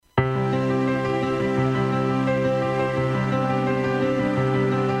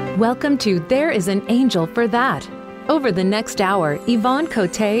Welcome to There is an Angel for That. Over the next hour, Yvonne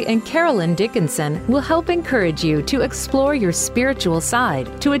Cote and Carolyn Dickinson will help encourage you to explore your spiritual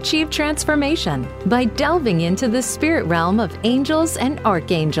side to achieve transformation by delving into the spirit realm of angels and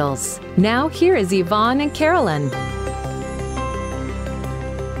archangels. Now, here is Yvonne and Carolyn.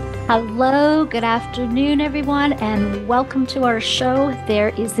 Hello, good afternoon, everyone, and welcome to our show, There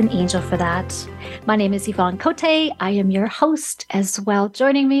is an Angel for That. My name is Yvonne Cote. I am your host as well.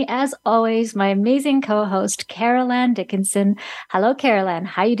 Joining me, as always, my amazing co-host, Carolyn Dickinson. Hello, Carolyn.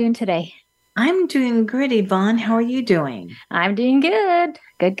 How are you doing today? I'm doing good, Yvonne. How are you doing? I'm doing good.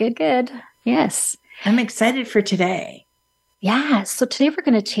 Good. Yes. I'm excited for today. Yeah. So today we're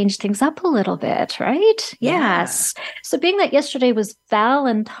going to change things up a little bit, right? Yeah. Yes. So being that yesterday was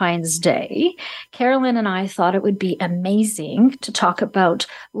Valentine's Day, Carolyn and I thought it would be amazing to talk about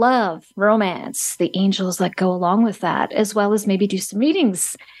love, romance, the angels that go along with that, as well as maybe do some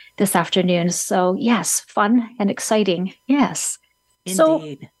readings this afternoon. So yes, fun and exciting. Yes.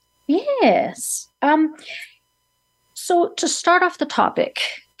 Indeed. Yes. So to start off the topic,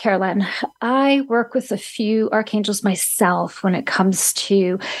 Carolyn, I work with a few archangels myself when it comes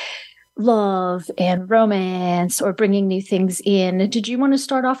to love and romance or bringing new things in. Did you want to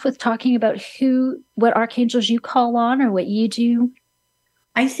start off with talking about what archangels you call on or what you do?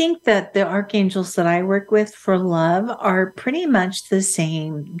 I think that the archangels that I work with for love are pretty much the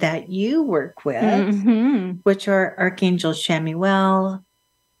same that you work with, which are Archangel Chamuel.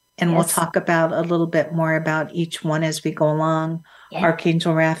 And we'll talk about a little bit more about each one as we go along. Yeah.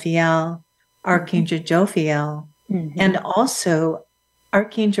 Archangel Raphael, Archangel Jophiel, and also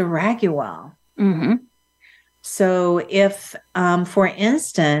Archangel Raguel. So if, for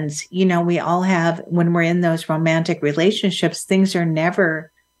instance, we all have, when we're in those romantic relationships, things are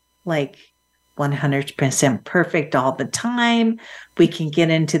never like 100% perfect all the time. We can get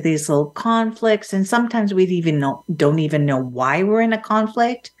into these little conflicts, and sometimes we don't even know why we're in a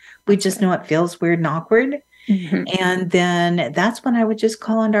conflict. We just know it feels weird and awkward. And then that's when I would just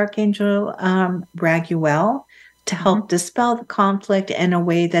call on Archangel Raguel to help dispel the conflict in a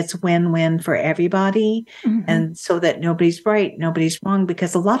way that's win-win for everybody. And so that nobody's right, nobody's wrong,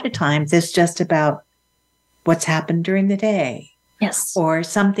 because a lot of times it's just about what's happened during the day. Yes. Or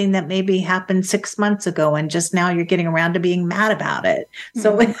something that maybe happened 6 months ago and just now you're getting around to being mad about it.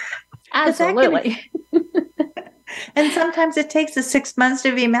 So absolutely. And sometimes it takes us 6 months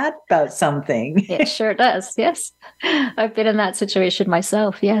to be mad about something. It sure does. Yes. I've been in that situation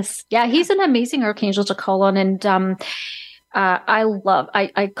myself. Yes. Yeah. He's an amazing archangel to call on. And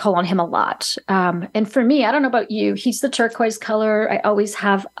I call on him a lot. And for me, I don't know about you, he's the turquoise color. I always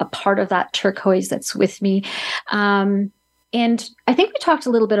have a part of that turquoise that's with me. And I think we talked a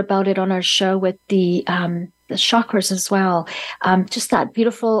little bit about it on our show with the chakras as well. Just that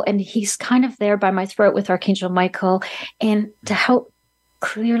beautiful, and he's kind of there by my throat with Archangel Michael, and to help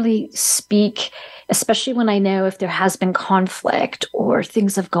clearly speak, especially when I know if there has been conflict or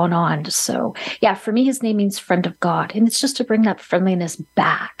things have gone on. So yeah, for me, his name means friend of God, and it's just to bring that friendliness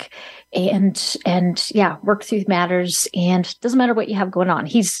back and work through matters. And doesn't matter what you have going on.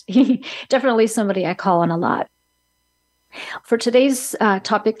 He's definitely somebody I call on a lot. For today's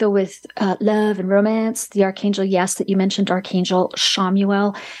topic, though, with love and romance, the archangel, yes, that you mentioned, Archangel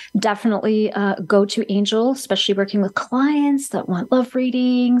Chamuel, definitely go-to angel, especially working with clients that want love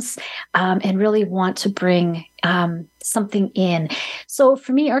readings and really want to bring something in. So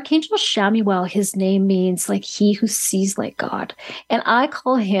for me, Archangel Chamuel, his name means like he who sees like God. And I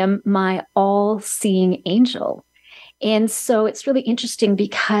call him my all-seeing angel. And so it's really interesting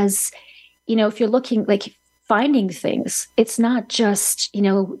because, if you're looking like finding things, it's not just,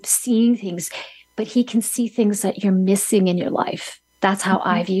 seeing things, but he can see things that you're missing in your life. That's how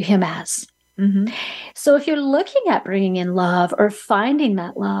I view him as. So if you're looking at bringing in love or finding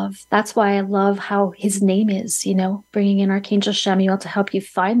that love, that's why I love how his name is, bringing in Archangel Chamuel to help you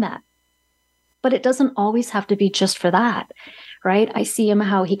find that. But it doesn't always have to be just for that. Right? I see him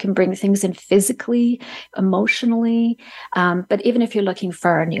how he can bring things in physically, emotionally. But even if you're looking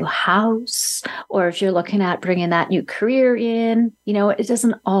for a new house, or if you're looking at bringing that new career in, it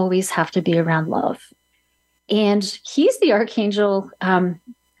doesn't always have to be around love. And he's the archangel.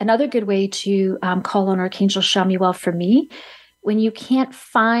 Another good way to call on Archangel Chamuel for me, when you can't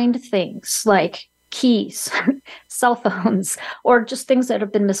find things like keys, cell phones, or just things that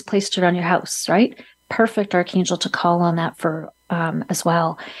have been misplaced around your house, right? Perfect archangel to call on that for as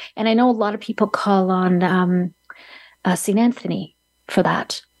well. And I know a lot of people call on St. Anthony for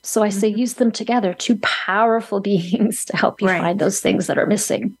that. So I say use them together, two powerful beings to help you find those things that are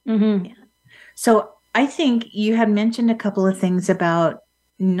missing. Yeah. So I think you had mentioned a couple of things about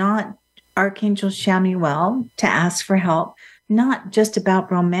not Archangel Shamuel to ask for help, not just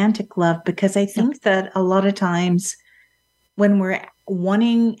about romantic love, because I think that a lot of times when we're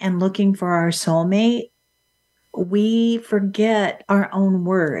wanting and looking for our soulmate, we forget our own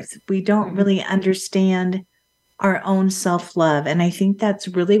worth. We don't really understand our own self-love. And I think that's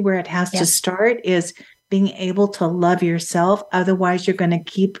really where it has to start, is being able to love yourself. Otherwise, you're going to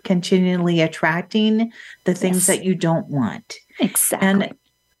keep continually attracting the things that you don't want. Exactly. And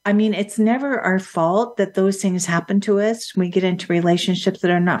I mean, it's never our fault that those things happen to us. We get into relationships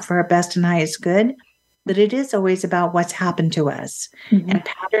that are not for our best and highest good, but it is always about what's happened to us and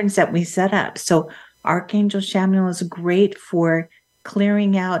patterns that we set up. So Archangel Chamuel is great for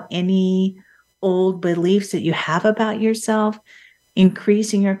clearing out any old beliefs that you have about yourself,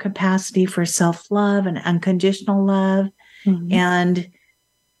 increasing your capacity for self-love and unconditional love. And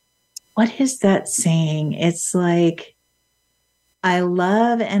what is that saying? It's like, I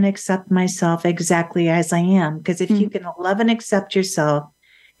love and accept myself exactly as I am. Because if you can love and accept yourself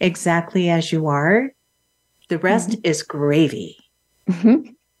exactly as you are, the rest is gravy.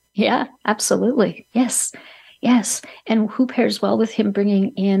 Yeah, absolutely. Yes. Yes. And who pairs well with him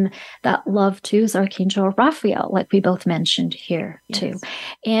bringing in that love too is Archangel Raphael, like we both mentioned here too.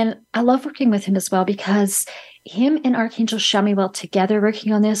 And I love working with him as well, because him and Archangel Chamuel together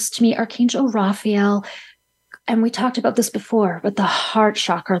working on this, to me, Archangel Raphael, and we talked about this before with the heart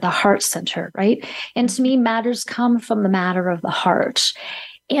chakra, the heart center, right? And to me, matters come from the matter of the heart.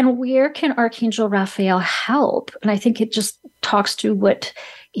 And where can Archangel Raphael help? And I think it just talks to what,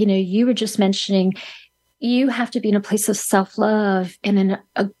 you were just mentioning. You have to be in a place of self-love and in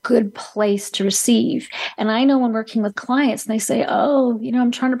a good place to receive. And I know when working with clients, and they say, oh,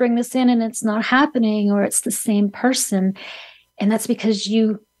 I'm trying to bring this in and it's not happening, or it's the same person. And that's because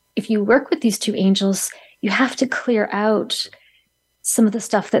if you work with these two angels, you have to clear out some of the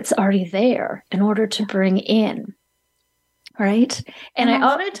stuff that's already there in order to bring in. Right. And a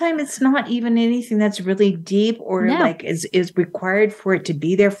lot of time it's not even anything that's really deep or like is required for it to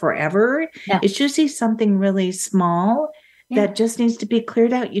be there forever. It's usually something really small that just needs to be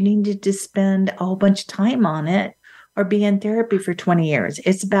cleared out. You need to spend a whole bunch of time on it or be in therapy for 20 years.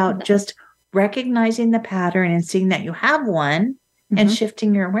 It's about just recognizing the pattern and seeing that you have one and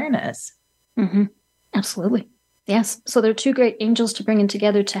shifting your awareness. Absolutely. Yes. So there are two great angels to bring in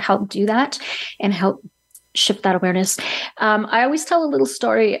together to help do that and help shift that awareness. I always tell a little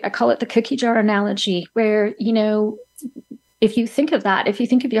story. I call it the cookie jar analogy, where, if you think of that, if you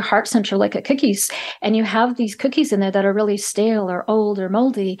think of your heart center like a cookies, and you have these cookies in there that are really stale or old or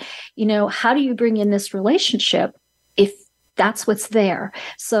moldy, how do you bring in this relationship if that's what's there?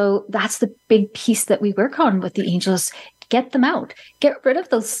 So that's the big piece that we work on with the angels. Get them out. Get rid of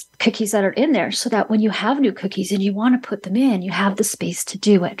those cookies that are in there so that when you have new cookies and you want to put them in, you have the space to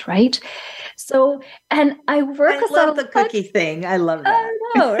do it, right? So, and I love the cookie thing. I love that. I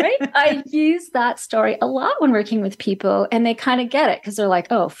know, right? I use that story a lot when working with people, and they kind of get it because they're like,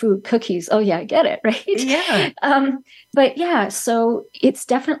 oh, food, cookies. Oh, yeah, I get it, right? Yeah. But yeah, so it's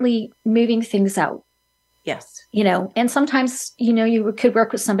definitely moving things out. Yes. And sometimes, you could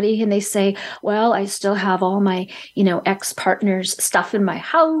work with somebody and they say, well, I still have all my, ex-partner's stuff in my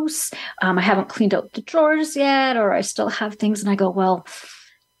house. I haven't cleaned out the drawers yet, or I still have things. And I go, well,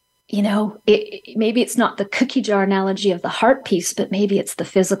 maybe it's not the cookie jar analogy of the heart piece, but maybe it's the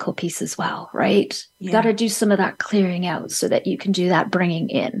physical piece as well, right? You got to do some of that clearing out so that you can do that bringing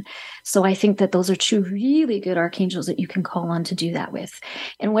in. So I think that those are two really good archangels that you can call on to do that with.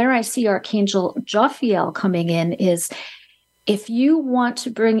 And where I see Archangel Jophiel coming in is if you want to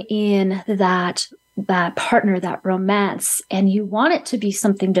bring in that partner, that romance, and you want it to be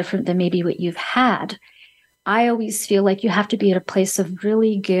something different than maybe what you've had, I always feel like you have to be at a place of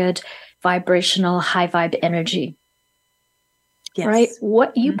really good vibrational, high vibe energy. Yes. Right?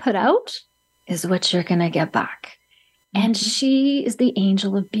 What you put out is what you're going to get back. And she is the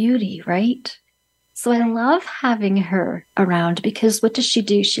angel of beauty, right? So I love having her around because what does she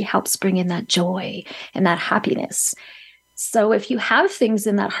do? She helps bring in that joy and that happiness. So if you have things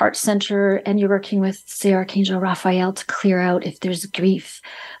in that heart center and you're working with, say, Archangel Raphael to clear out if there's grief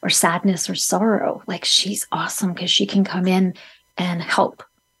or sadness or sorrow, like she's awesome because she can come in and help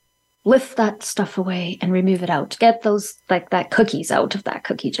lift that stuff away and remove it out, get those like that cookies out of that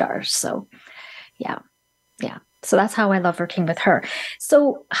cookie jar. So yeah. So that's how I love working with her.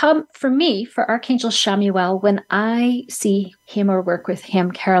 So for me, for Archangel Chamuel, when I see him or work with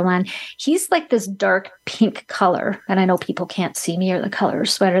him, Caroline, he's like this dark pink color. And I know people can't see me or the color of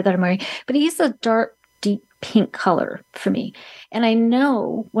sweater that I'm wearing, but he's a dark, deep pink color for me. And I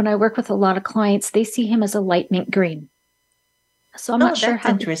know when I work with a lot of clients, they see him as a light mint green. So I'm not sure how.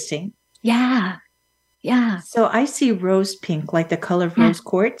 That's interesting. Yeah. Yeah. So I see rose pink, like the color of rose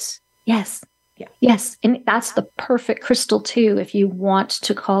quartz. Yes. Yeah. Yes. And that's the perfect crystal too. If you want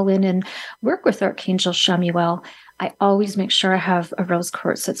to call in and work with Archangel Chamuel, I always make sure I have a rose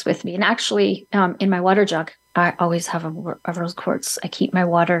quartz that's with me. And actually, in my water jug, I always have a rose quartz. I keep my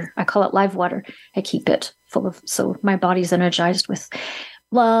water, I call it live water. I keep it full of, so my body's energized with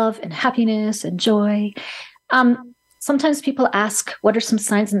love and happiness and joy. Sometimes people ask, what are some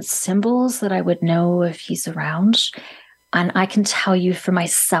signs and symbols that I would know if he's around? And I can tell you for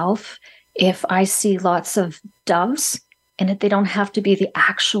myself, if I see lots of doves, and they don't have to be the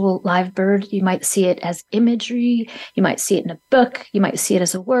actual live bird, you might see it as imagery, you might see it in a book, you might see it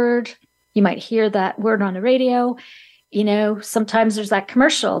as a word, you might hear that word on the radio. You know, sometimes there's that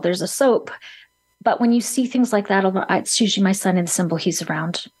commercial, there's a soap. But when you see things like that, it's usually my sign and symbol he's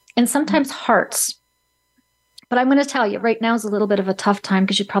around. And sometimes hearts. But I'm going to tell you, right now is a little bit of a tough time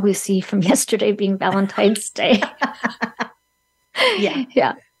because you probably see from yesterday being Valentine's Day. Yeah.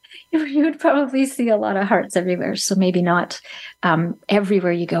 Yeah. You would probably see a lot of hearts everywhere. So maybe not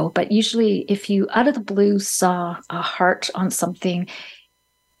everywhere you go. But usually if you out of the blue saw a heart on something,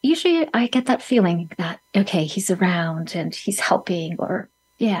 usually I get that feeling that, okay, he's around and he's helping or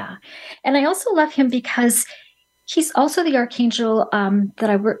yeah. And I also love him because he's also the archangel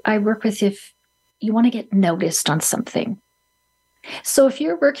that I work with if you want to get noticed on something. So if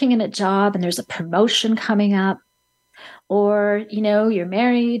you're working in a job and there's a promotion coming up, or, you know, you're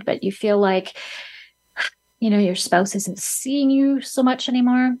married, but you feel like, you know, your spouse isn't seeing you so much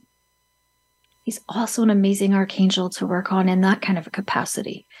anymore, he's also an amazing archangel to work on in that kind of a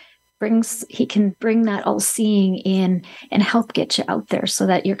capacity. He can bring that all-seeing in and help get you out there so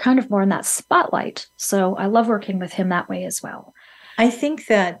that you're kind of more in that spotlight. So I love working with him that way as well. I think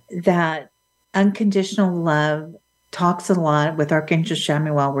that unconditional love talks a lot with Archangel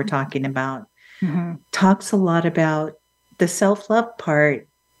Chamuel we're talking about, talks a lot about the self-love part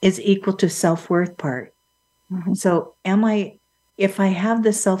is equal to self-worth part. So if I have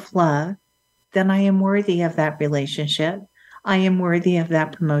the self-love, then I am worthy of that relationship. I am worthy of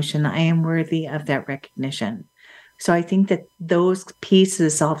that promotion. I am worthy of that recognition. So I think that those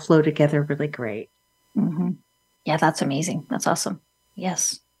pieces all flow together really great. Yeah, that's amazing. That's awesome.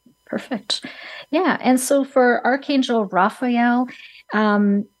 Yes. Perfect. Yeah. And so for Archangel Raphael,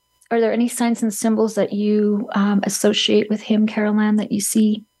 are there any signs and symbols that you associate with him, Carol Ann, that you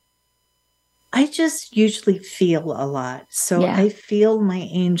see? I just usually feel a lot. So I feel my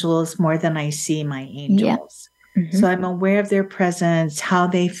angels more than I see my angels. So I'm aware of their presence, how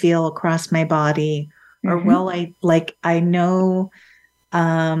they feel across my body, or I know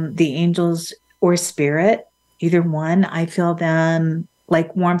the angels or spirit, either one, I feel them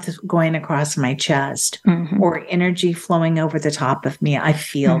like warmth going across my chest or energy flowing over the top of me. I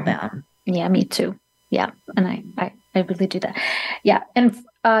feel them. Yeah, me too. Yeah. And I really do that. Yeah. And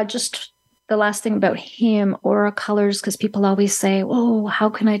just the last thing about him, aura colors, because people always say, oh, how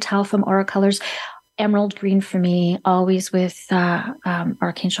can I tell from aura colors? Emerald green for me, always with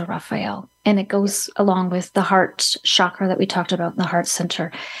Archangel Raphael. And it goes along with the heart chakra that we talked about in the heart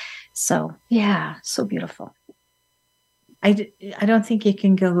center. So yeah, so beautiful. I don't think you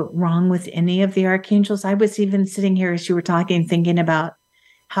can go wrong with any of the archangels. I was even sitting here as you were talking, thinking about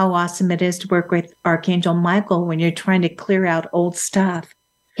how awesome it is to work with Archangel Michael when you're trying to clear out old stuff.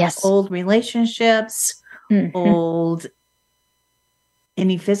 Yes. Old relationships, old,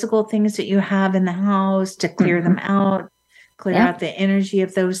 any physical things that you have in the house, to clear them out, clear out the energy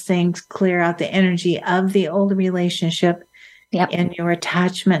of those things, clear out the energy of the old relationship and your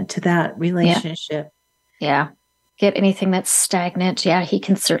attachment to that relationship. Yeah. Get anything that's stagnant. Yeah, he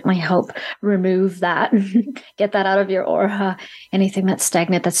can certainly help remove that, get that out of your aura. Anything that's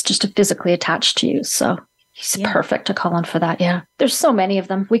stagnant, that's just physically attached to you. So he's perfect to call on for that. Yeah. There's so many of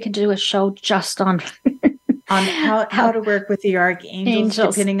them. We could do a show just on how to work with the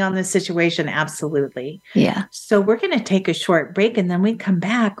archangels, depending on the situation. Absolutely. Yeah. So we're going to take a short break, and then we come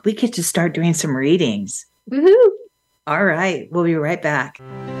back. We get to start doing some readings. Woohoo! All right. We'll be right back.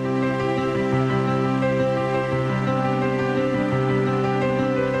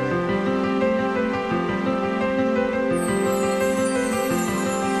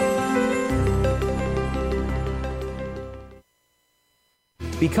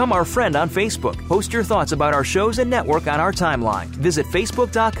 Become our friend on Facebook. Post your thoughts about our shows and network on our timeline. Visit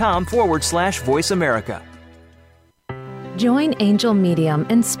facebook.com/Voice America. Join angel medium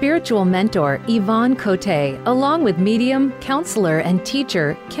and spiritual mentor Yvonne Cote, along with medium, counselor, and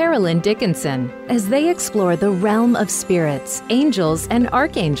teacher Carolyn Dickinson, as they explore the realm of spirits, angels, and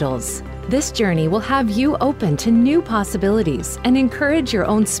archangels. This journey will have you open to new possibilities and encourage your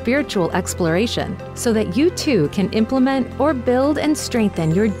own spiritual exploration so that you too can implement or build and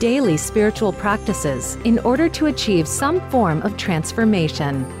strengthen your daily spiritual practices in order to achieve some form of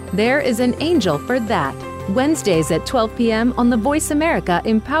transformation. There is an angel for that. Wednesdays at 12 p.m. on the Voice America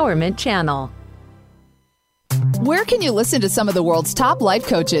Empowerment Channel. Where can you listen to some of the world's top life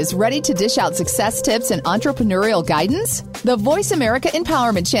coaches ready to dish out success tips and entrepreneurial guidance? The Voice America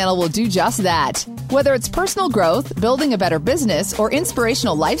Empowerment Channel will do just that. Whether it's personal growth, building a better business, or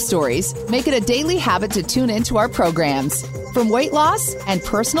inspirational life stories, make it a daily habit to tune into our programs. From weight loss and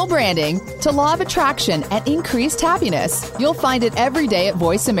personal branding to law of attraction and increased happiness, you'll find it every day at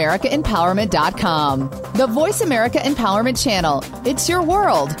VoiceAmericaEmpowerment.com. The Voice America Empowerment Channel. It's your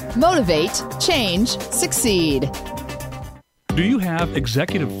world. Motivate, change, succeed. Do you have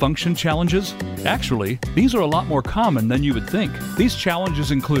executive function challenges? Actually, these are a lot more common than you would think. These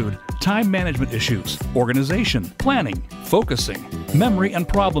challenges include time management issues, organization, planning, focusing, memory, and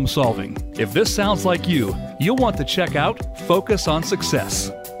problem solving. If this sounds like you, you'll want to check out Focus on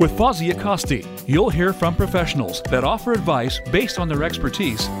Success. With Fawzia Costi, you'll hear from professionals that offer advice based on their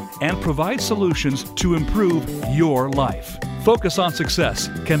expertise and provide solutions to improve your life. Focus on Success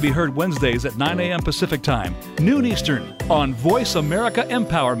can be heard Wednesdays at 9 a.m. Pacific Time, noon Eastern, on Voice America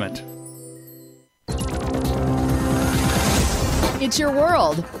Empowerment. It's your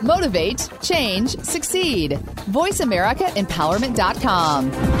world. Motivate, change, succeed.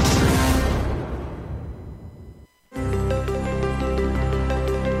 VoiceAmericaEmpowerment.com.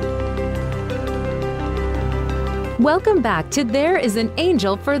 Welcome back to There is an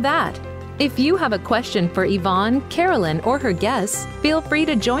Angel for That. If you have a question for Yvonne, Carolyn, or her guests, feel free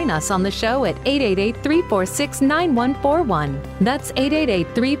to join us on the show at 888-346-9141. That's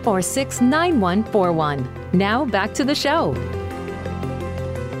 888-346-9141. Now back to the show.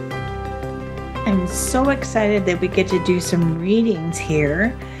 I'm so excited that we get to do some readings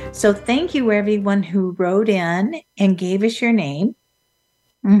here. So thank you, everyone who wrote in and gave us your name.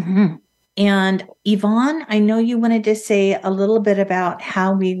 Mm-hmm. And Yvonne, I know you wanted to say a little bit about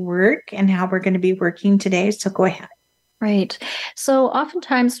how we work and how we're going to be working today. So go ahead. Right. So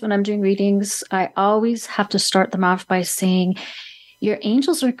oftentimes when I'm doing readings, I always have to start them off by saying, your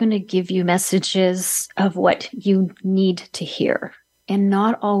angels are going to give you messages of what you need to hear and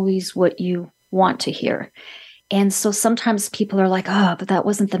not always what you want to hear. And so sometimes people are like, oh, but that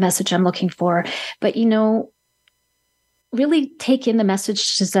wasn't the message I'm looking for. But, really take in the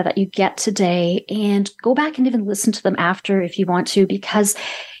messages that you get today and go back and even listen to them after if you want to, because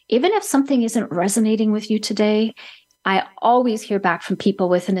even if something isn't resonating with you today, I always hear back from people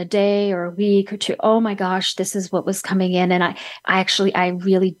within a day or a week or two. Oh my gosh, this is what was coming in. And I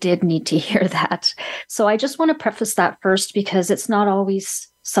really did need to hear that. So I just want to preface that first, because it's not always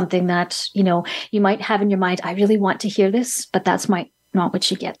something that, you might have in your mind. I really want to hear this, but that's not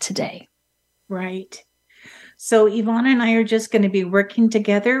what you get today. Right. So Yvonne and I are just going to be working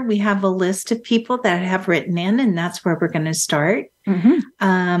together. We have a list of people that have written in, and that's where we're going to start.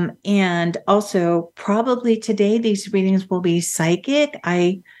 Mm-hmm. And also probably today, these readings will be psychic.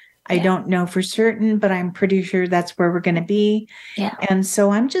 I don't know for certain, but I'm pretty sure that's where we're going to be. Yeah. And so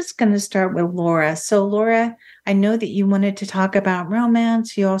I'm just going to start with Laura. So Laura, I know that you wanted to talk about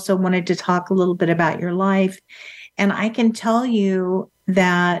romance. You also wanted to talk a little bit about your life. And I can tell you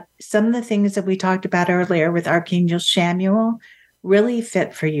that some of the things that we talked about earlier with Archangel Chamuel really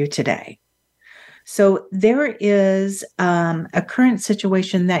fit for you today. So there is a current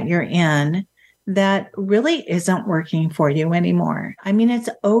situation that you're in that really isn't working for you anymore. I mean, it's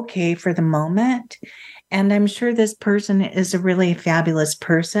okay for the moment. And I'm sure this person is a really fabulous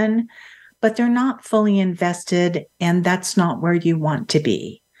person, but they're not fully invested, and that's not where you want to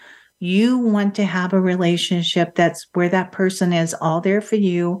be. You want to have a relationship that's where that person is all there for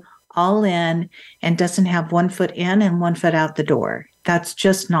you, all in, and doesn't have one foot in and one foot out the door. That's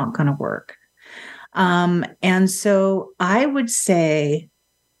just not going to work. And so I would say,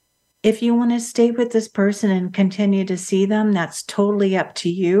 if you want to stay with this person and continue to see them, that's totally up to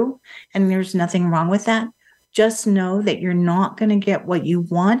you. And there's nothing wrong with that. Just know that you're not going to get what you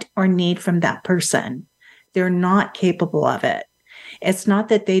want or need from that person. They're not capable of it. It's not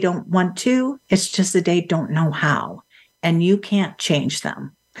that they don't want to, it's just that they don't know how, and you can't change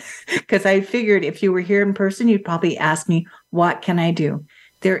them. Because I figured if you were here in person, you'd probably ask me, what can I do?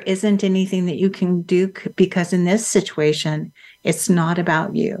 There isn't anything that you can do, because in this situation, it's not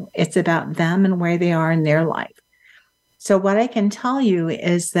about you. It's about them and where they are in their life. So what I can tell you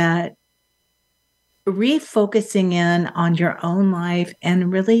is that refocusing in on your own life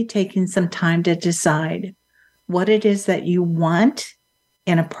and really taking some time to decide what it is that you want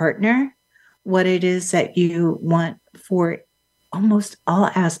in a partner, what it is that you want for almost all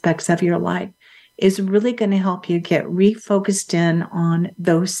aspects of your life is really going to help you get refocused in on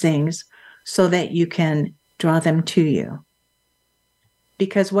those things so that you can draw them to you.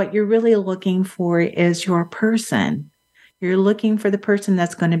 Because what you're really looking for is your person. You're looking for the person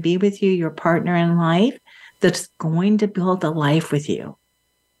that's going to be with you, your partner in life, that's going to build a life with you.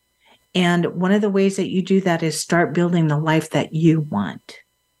 And one of the ways that you do that is start building the life that you want.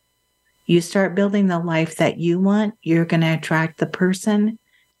 You start building the life that you want, you're going to attract the person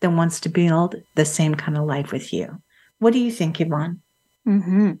that wants to build the same kind of life with you. What do you think, Yvonne?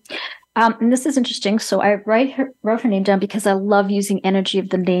 Mm-hmm. And this is interesting. So I wrote her name down because I love using energy of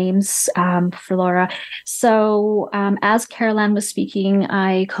the names for Laura. So as Caroline was speaking,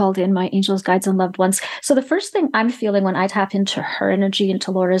 I called in my angels, guides, and loved ones. So the first thing I'm feeling when I tap into her energy,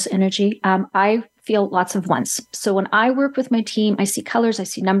 into Laura's energy, I feel lots of ones. So when I work with my team, I see colors, I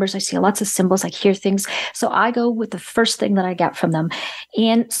see numbers, I see lots of symbols, I hear things. So I go with the first thing that I get from them.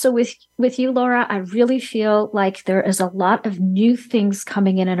 And so with you, Laura, I really feel like there is a lot of new things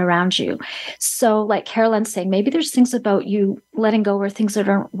coming in and around you. So like Caroline's saying, maybe there's things about you letting go or things that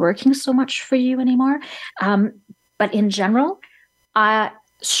aren't working so much for you anymore. But in general,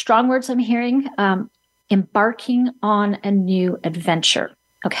 strong words I'm hearing, embarking on a new adventure.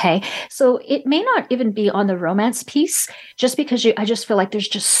 Okay. So it may not even be on the romance piece, just because I just feel like there's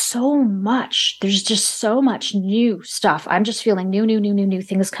just so much new stuff. I'm just feeling new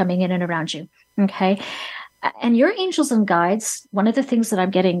things coming in and around you. Okay. And your angels and guides, one of the things that I'm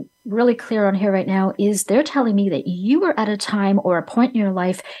getting really clear on here right now is they're telling me that you are at a time or a point in your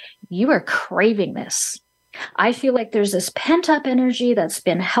life, you are craving this. I feel like there's this pent up energy that's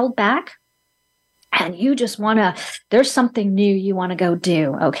been held back. And you just there's something new you want to go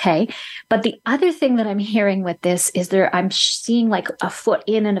do, okay? But the other thing that I'm hearing with this is I'm seeing like a foot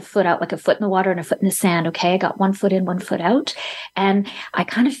in and a foot out, like a foot in the water and a foot in the sand, okay? I got 1 foot in, 1 foot out. And I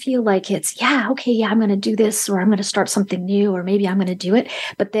kind of feel like it's, I'm going to do this, or I'm going to start something new, or maybe I'm going to do it.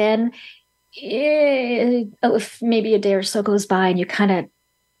 But then if maybe a day or so goes by and you kind of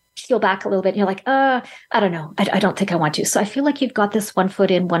peel back a little bit and you're like, I don't know. I don't think I want to. So I feel like you've got this 1 foot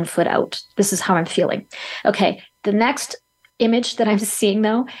in, 1 foot out. This is how I'm feeling. Okay. The next image that I'm seeing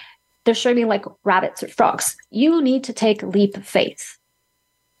though, they're showing me like rabbits or frogs. You need to take a leap of faith,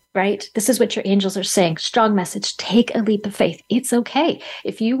 right? This is what your angels are saying. Strong message. Take a leap of faith. It's okay.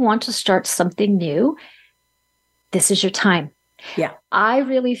 If you want to start something new, this is your time. Yeah. I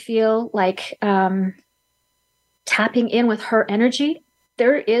really feel like tapping in with her energy,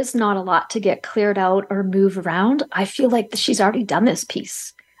 there is not a lot to get cleared out or move around. I feel like she's already done this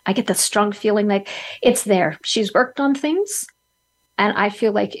piece. I get the strong feeling like it's there. She's worked on things, and I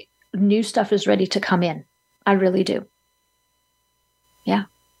feel like new stuff is ready to come in. I really do. Yeah.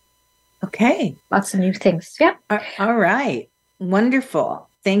 Okay. Lots of new things. Yeah. All right. Wonderful.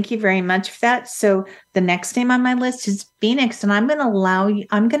 Thank you very much for that. So the next name on my list is Phoenix, and I'm going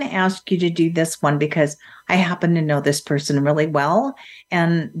to ask you to do this one because I happen to know this person really well,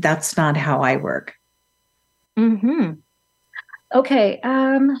 and that's not how I work. Mm-hmm. Okay.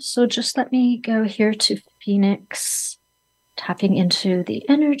 So just let me go here to Phoenix, tapping into the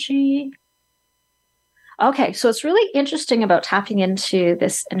energy. Okay, so it's really interesting about tapping into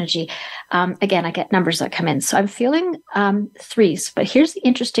this energy. Again, I get numbers that come in. So I'm feeling 3s, but here's the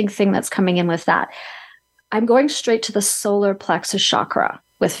interesting thing that's coming in with that. I'm going straight to the solar plexus chakra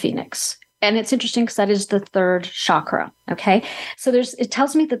with Phoenix. And it's interesting because that is the 3rd chakra, okay? So it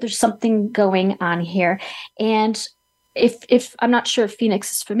tells me that there's something going on here. And if I'm not sure if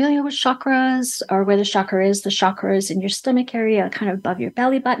Phoenix is familiar with chakras or where the chakra is in your stomach area, kind of above your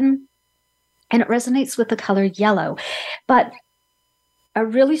belly button. And it resonates with the color yellow. But a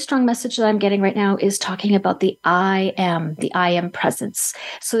really strong message that I'm getting right now is talking about the I am presence.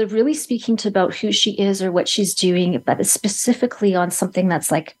 So they're really speaking about who she is or what she's doing, but it's specifically on something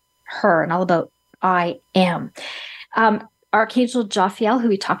that's like her and all about I am. Archangel Jophiel, who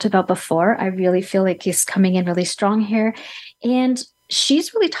we talked about before, I really feel like he's coming in really strong here. And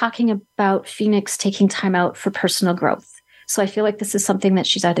she's really talking about Phoenix taking time out for personal growth. So I feel like this is something that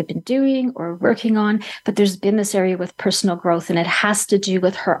she's either been doing or working on, but there's been this area with personal growth, and it has to do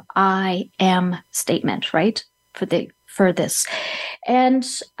with her I am statement, right? For this. And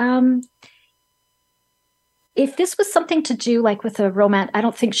if this was something to do like with a romance, I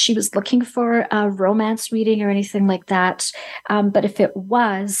don't think she was looking for a romance reading or anything like that. But if it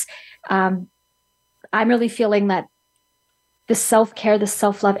was, I'm really feeling that this self-care, this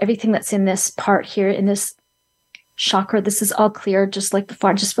self-love, everything that's in this part here, in this chakra, this is all clear, just like before.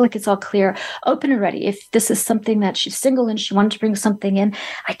 I just feel like it's all clear, open and ready. If this is something that she's single and she wanted to bring something in,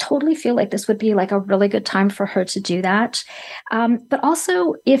 I totally feel like this would be like a really good time for her to do that. But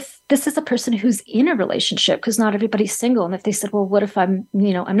also, if this is a person who's in a relationship, because not everybody's single, and if they said, well, what if I'm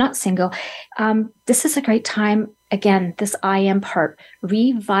not single? This is a great time. Again, this I am part,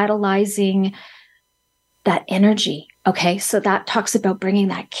 revitalizing that energy. Okay, so that talks about bringing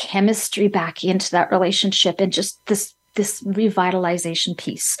that chemistry back into that relationship and just this revitalization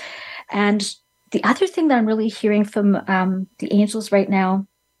piece. And the other thing that I'm really hearing from the angels right now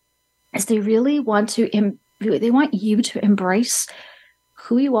is they really want they want you to embrace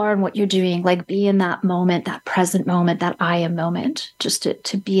who you are and what you're doing, like be in that moment, that present moment, that I am moment, just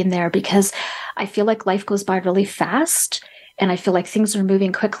to be in there, because I feel like life goes by really fast and I feel like things are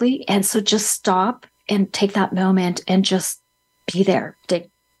moving quickly. And so just stop and take that moment and just be there, to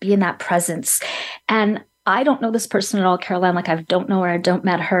be in that presence. And I don't know this person at all, Caroline, like I don't know her, I don't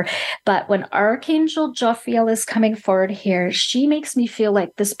met her. But when Archangel Jophiel is coming forward here, she makes me feel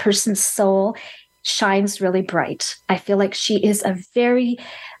like this person's soul shines really bright. I feel like she is a very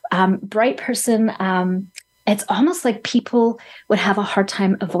bright person. It's almost like people would have a hard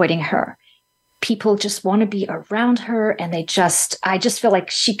time avoiding her. People just want to be around her, and I just feel like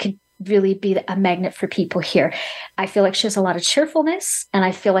she could really be a magnet for people here. I feel like she has a lot of cheerfulness, and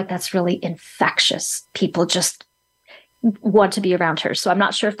I feel like that's really infectious. People just want to be around her. So I'm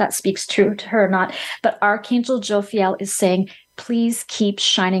not sure if that speaks true to her or not, but Archangel Jophiel is saying, please keep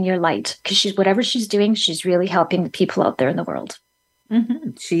shining your light, because whatever she's doing, she's really helping the people out there in the world.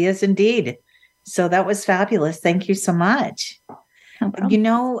 Mm-hmm. She is indeed. So that was fabulous. Thank you so much. No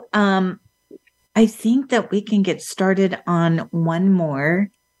problem. I think that we can get started on one more.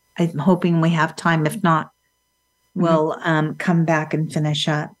 I'm hoping we have time. If not, we'll come back and finish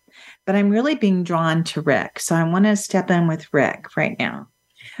up. But I'm really being drawn to Rick. So I want to step in with Rick right now.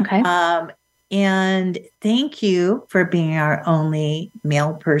 Okay. And thank you for being our only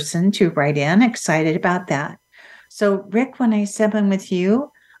male person to write in. Excited about that. So Rick, when I step in with you,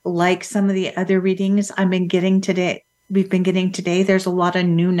 like some of the other readings we've been getting today, there's a lot of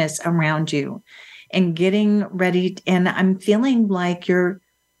newness around you and getting ready. And I'm feeling like you're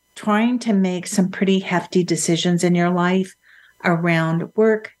trying to make some pretty hefty decisions in your life around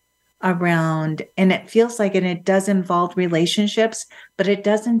work, and it feels like, and it does involve relationships, but it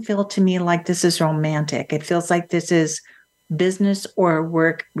doesn't feel to me like this is romantic. It feels like this is business or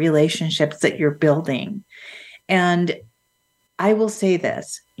work relationships that you're building. And I will say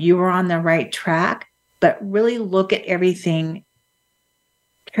this, you are on the right track, but really look at everything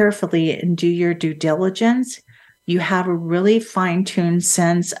carefully and do your due diligence. You have a really fine-tuned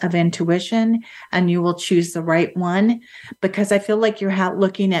sense of intuition, and you will choose the right one, because I feel like you're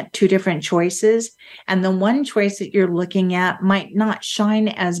looking at two different choices, and the one choice that you're looking at might not shine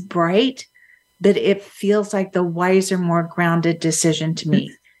as bright, but it feels like the wiser, more grounded decision to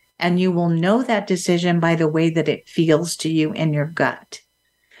me. And you will know that decision by the way that it feels to you in your gut.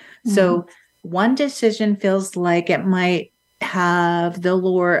 Mm-hmm. So one decision feels like it might have the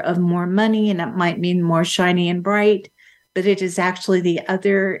lure of more money, and it might mean more shiny and bright, but it is actually the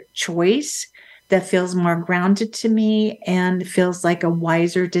other choice that feels more grounded to me and feels like a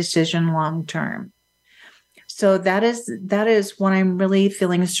wiser decision long term. So that is what I'm really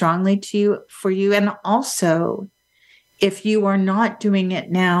feeling strongly for you. And also, if you are not doing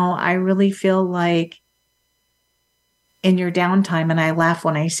it now, I really feel like in your downtime, and I laugh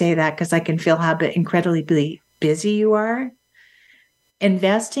when I say that because I can feel how incredibly busy you are,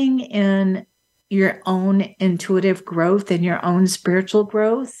 investing in your own intuitive growth and your own spiritual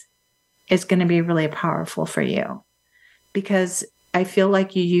growth is going to be really powerful for you, because I feel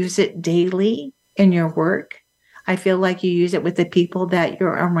like you use it daily in your work. I feel like you use it with the people that you're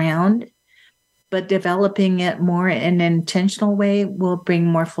around, but developing it more in an intentional way will bring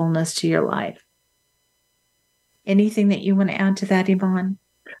more fullness to your life. Anything that you want to add to that, Yvonne?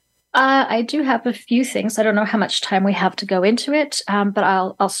 I do have a few things. I don't know how much time we have to go into it, but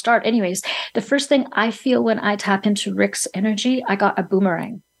I'll start anyways. The first thing I feel when I tap into Rick's energy, I got a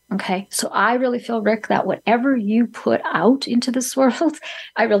boomerang. Okay. So I really feel, Rick, that whatever you put out into this world,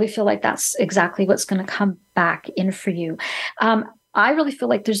 I really feel like that's exactly what's going to come back in for you. I really feel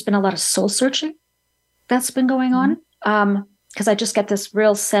like there's been a lot of soul searching that's been going on. Because I just get this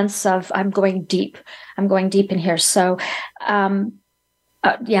real sense of I'm going deep in here. So,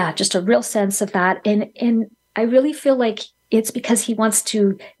 just a real sense of that. And I really feel like it's because he wants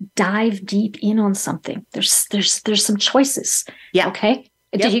to dive deep in on something. There's some choices. Yeah. Okay.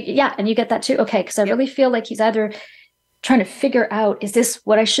 Yep. And you get that too? Okay. Because I really feel like he's either trying to figure out, is this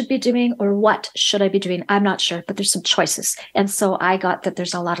what I should be doing or what should I be doing? I'm not sure, but there's some choices. And so I got that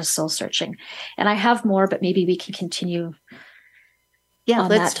there's a lot of soul searching. And I have more, but maybe we can continue. Yeah,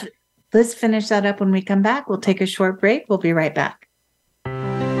 let's finish that up when we come back. We'll take a short break. We'll be right back.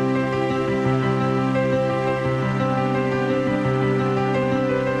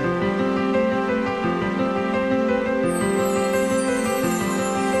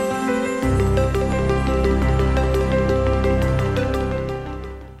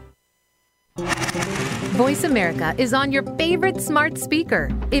 Voice America is on your favorite smart speaker.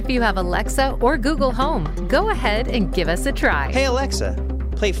 If you have Alexa or Google Home, go ahead and give us a try. Hey Alexa,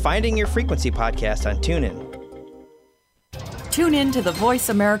 play Finding Your Frequency podcast on TuneIn. Tune in to the Voice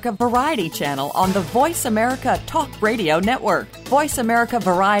America Variety channel on the Voice America Talk Radio Network. Voice America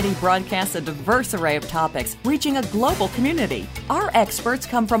Variety broadcasts a diverse array of topics, reaching a global community. Our experts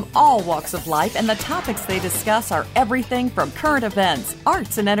come from all walks of life, and the topics they discuss are everything from current events,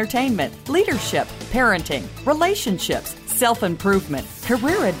 arts and entertainment, leadership, parenting, relationships, self-improvement,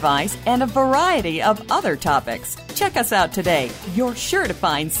 career advice, and a variety of other topics. Check us out today. You're sure to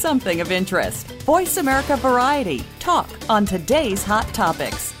find something of interest. Voice America Variety. Talk on today's hot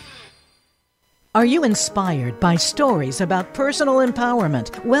topics. Are you inspired by stories about personal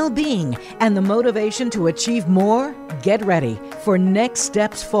empowerment, well-being, and the motivation to achieve more? Get ready for Next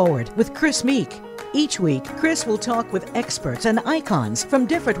Steps Forward with Chris Meek. Each week, Chris will talk with experts and icons from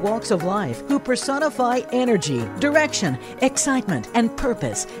different walks of life who personify energy, direction, excitement, and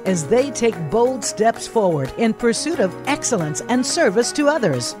purpose as they take bold steps forward in pursuit of excellence and service to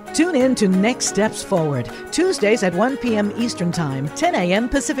others. Tune in to Next Steps Forward, Tuesdays at 1 p.m. Eastern Time, 10 a.m.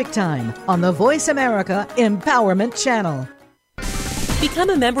 Pacific Time, on the Voice America Empowerment Channel. Become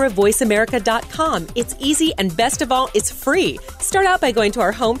a member of VoiceAmerica.com. It's easy, and best of all, it's free. Start out by going to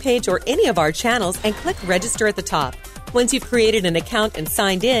our homepage or any of our channels and click Register at the top. Once you've created an account and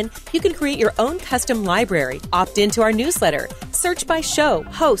signed in, you can create your own custom library, opt into our newsletter, search by show,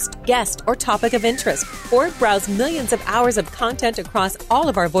 host, guest, or topic of interest, or browse millions of hours of content across all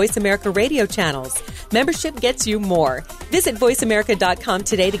of our Voice America radio channels. Membership gets you more. Visit VoiceAmerica.com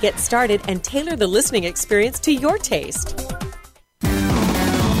today to get started and tailor the listening experience to your taste.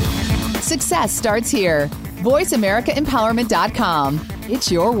 Success starts here. VoiceAmericaEmpowerment.com.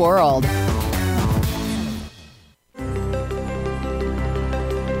 It's your world.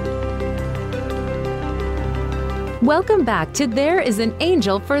 Welcome back to There is an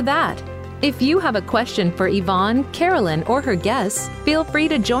Angel for That. If you have a question for Yvonne, Carolyn, or her guests, feel free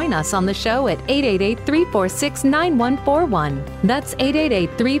to join us on the show at 888-346-9141. That's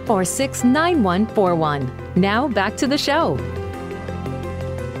 888-346-9141. Now back to the show.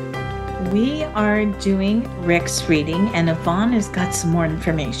 We are doing Rick's reading, and Yvonne has got some more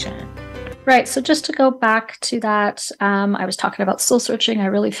information. Right. So just to go back to that, I was talking about soul searching. I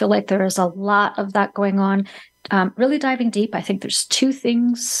really feel like there is a lot of that going on. Really diving deep, I think there's two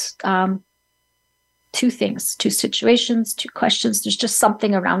situations, two questions. There's just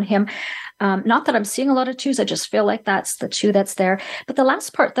something around him. Not that I'm seeing a lot of twos. I just feel like that's the two that's there. But the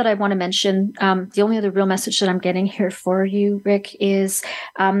last part that I want to mention, the only other real message that I'm getting here for you, Rick, is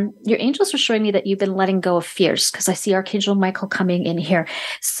your angels are showing me that you've been letting go of fears, because I see Archangel Michael coming in here.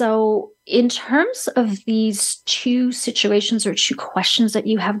 So in terms of these two situations or two questions that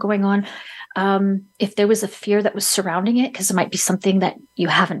you have going on, if there was a fear that was surrounding it, because it might be something that you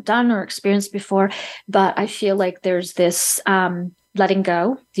haven't done or experienced before, but I feel like there's this letting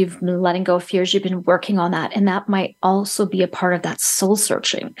go. You've been letting go of fears. You've been working on that. And that might also be a part of that soul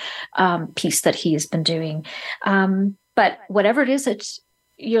searching piece that he has been doing. But whatever it is that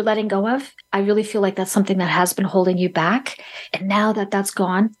you're letting go of, I really feel like that's something that has been holding you back. And now that that's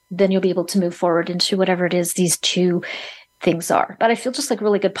gone, then you'll be able to move forward into whatever it is these two things are. But I feel just like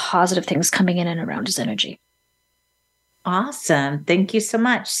really good positive things coming in and around his energy. Awesome. Thank you so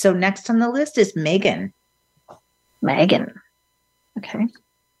much. So next on the list is Megan. Megan. Okay.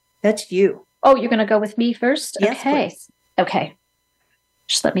 That's you. Oh, you're going to go with me first? Yes, okay. please. Okay.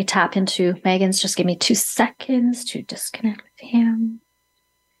 Just let me tap into Megan's. Just give me 2 seconds to disconnect with him.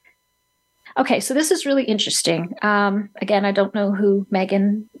 Okay, so this is really interesting. Again, I don't know who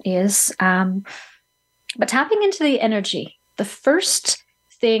Megan is, but tapping into the energy, the first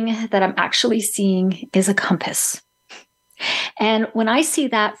thing that I'm actually seeing is a compass. And when I see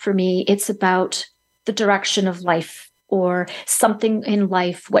that, for me, it's about the direction of life or something in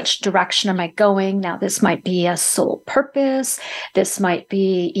life. Which direction am I going? Now, this might be a soul purpose. This might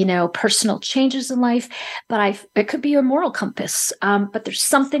be, personal changes in life, but it could be a moral compass. But there's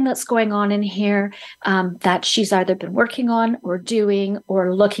something that's going on in here that she's either been working on or doing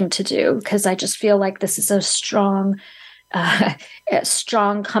or looking to do, because I just feel like this is a strong a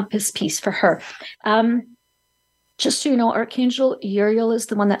strong compass piece for her. Just so you know, Archangel Uriel is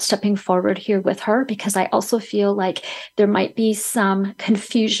the one that's stepping forward here with her, because I also feel like there might be some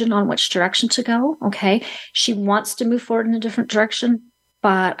confusion on which direction to go. Okay. She wants to move forward in a different direction,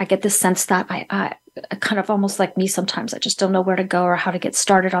 but I get the sense that I kind of almost like me sometimes, I just don't know where to go or how to get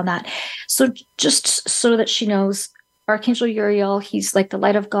started on that. So just so that she knows, Archangel Uriel, he's like the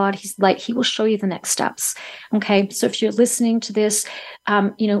light of God. He's like, he will show you the next steps. Okay. So if you're listening to this,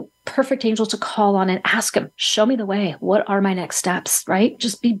 perfect angel to call on and ask him, show me the way. What are my next steps? Right?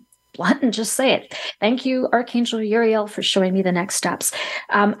 Just be blunt and just say it. Thank you, Archangel Uriel, for showing me the next steps.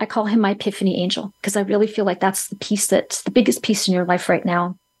 I call him my epiphany angel, because I really feel like that's the biggest piece in your life right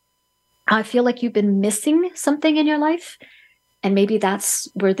now. I feel like you've been missing something in your life, and maybe that's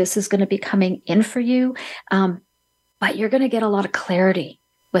where this is going to be coming in for you. But you're going to get a lot of clarity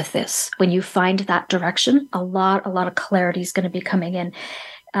with this. When you find that direction, a lot of clarity is going to be coming in.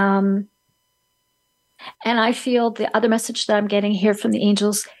 And I feel the other message that I'm getting here from the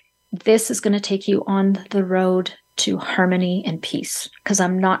angels, this is going to take you on the road to harmony and peace, because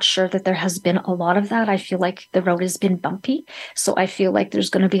I'm not sure that there has been a lot of that. I feel like the road has been bumpy. So I feel like there's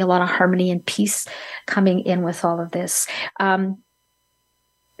going to be a lot of harmony and peace coming in with all of this.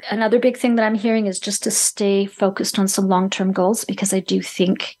 Another big thing that I'm hearing is just to stay focused on some long-term goals, because I do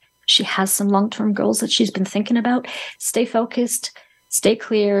think she has some long-term goals that she's been thinking about. Stay focused, stay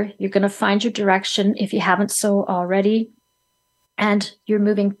clear. You're going to find your direction if you haven't so already. And you're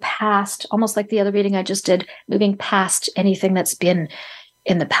moving past, almost like the other reading I just did, moving past anything that's been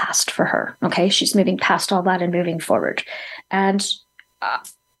in the past for her. Okay. She's moving past all that and moving forward. And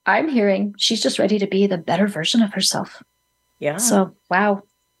I'm hearing she's just ready to be the better version of herself. Yeah. So, wow.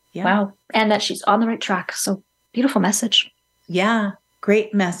 Yeah. Wow. And that she's on the right track. So beautiful message. Yeah.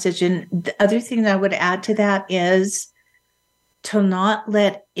 Great message. And the other thing that I would add to that is to not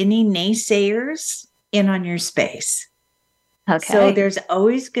let any naysayers in on your space. Okay. So there's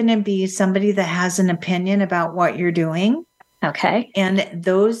always going to be somebody that has an opinion about what you're doing. Okay. And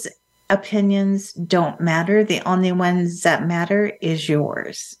those opinions don't matter. The only ones that matter is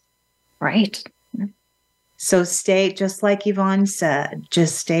yours. Right. So stay, just like Yvonne said,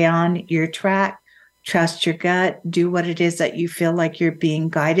 just stay on your track, trust your gut, do what it is that you feel like you're being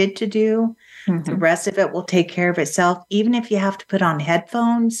guided to do. Mm-hmm. The rest of it will take care of itself. Even if you have to put on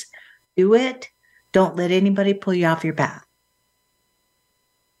headphones, do it. Don't let anybody pull you off your path.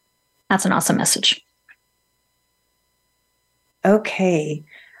 That's an awesome message. Okay.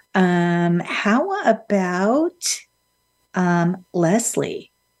 How about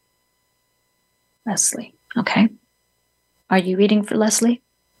Leslie? Leslie. Okay. Are you reading for Leslie?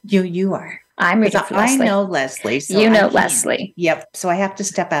 You are. I'm reading for Leslie. I know Leslie. So you know Leslie. Yep. So I have to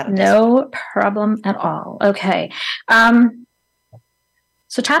step out of this. No problem at all. Okay.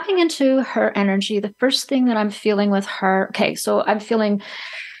 So tapping into her energy, the first thing that I'm feeling with her, okay, so I'm feeling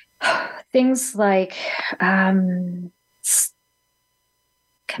things like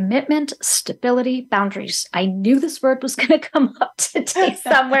commitment, stability, boundaries. I knew this word was going to come up today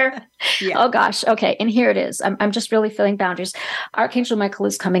somewhere. Yeah. Oh gosh. Okay. And here it is. I'm just really feeling boundaries. Archangel Michael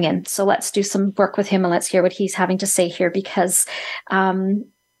is coming in. So let's do some work with him and let's hear what he's having to say here, because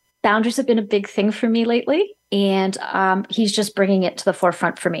boundaries have been a big thing for me lately. And he's just bringing it to the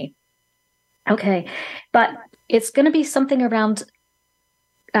forefront for me. Okay. But it's going to be something around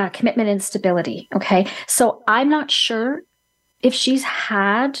commitment and stability. Okay. So I'm not sure if she's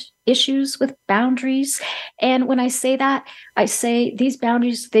had issues with boundaries. And when I say that, I say these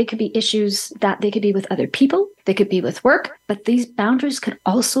boundaries, they could be issues that they could be with other people, they could be with work, but these boundaries could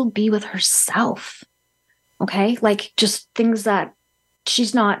also be with herself. Okay. Like just things that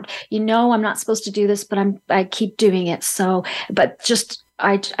she's not, I'm not supposed to do this, but I keep doing it. So, but just,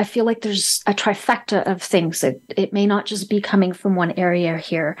 I feel like there's a trifecta of things that it may not just be coming from one area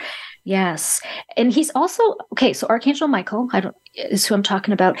here. Yes. And he's also, okay, so Archangel Michael is who I'm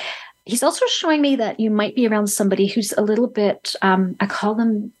talking about. He's also showing me that you might be around somebody who's a little bit, I call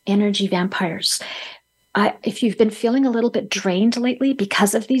them energy vampires. If you've been feeling a little bit drained lately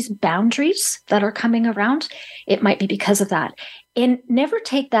because of these boundaries that are coming around, it might be because of that. And never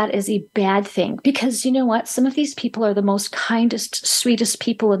take that as a bad thing, because you know what? Some of these people are the most kindest, sweetest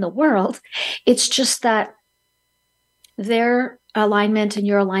people in the world. It's just that their alignment and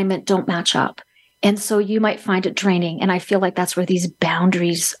your alignment don't match up. And so you might find it draining. And I feel like that's where these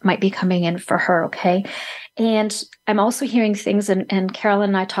boundaries might be coming in for her. Okay. And I'm also hearing things, and Carolyn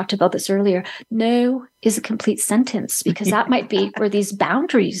and I talked about this earlier. No is a complete sentence, because that might be where these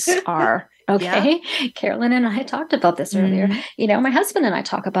boundaries are. Okay. Yeah. Carolyn and I talked about this earlier. My husband and I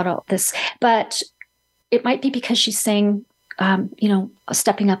talk about all this, but it might be because she's saying,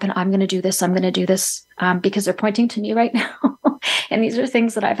 stepping up and I'm going to do this, because they're pointing to me right now. And these are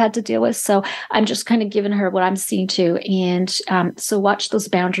things that I've had to deal with. So I'm just kind of giving her what I'm seeing too. And so watch those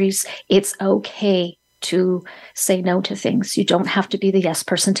boundaries. It's okay to say no to things. You don't have to be the yes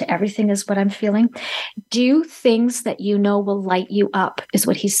person to everything, is what I'm feeling. Do things that you know will light you up, is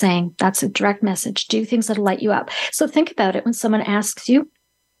what he's saying. That's a direct message. Do things that light you up. So think about it when someone asks you,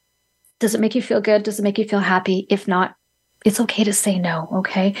 does it make you feel good? Does it make you feel happy? If not, it's okay to say no,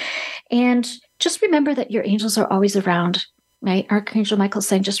 okay? And just remember that your angels are always around, right? Archangel Michael's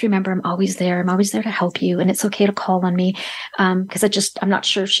saying, just remember, I'm always there. I'm always there to help you. And it's okay to call on me. Because I'm not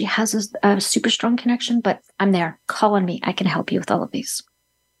sure if she has a super strong connection, but I'm there. Call on me. I can help you with all of these.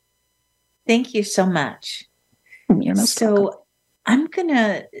 Thank you so much. You're most welcome. I'm going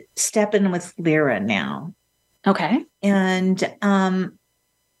to step in with Lyra now. Okay. And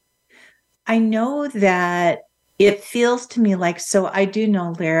I know that it feels to me like, so I do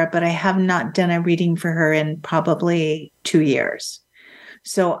know Lyra, but I have not done a reading for her in probably 2 years.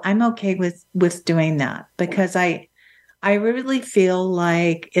 So I'm okay with doing that, because I really feel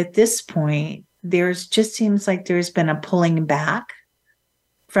like at this point, just seems like there's been a pulling back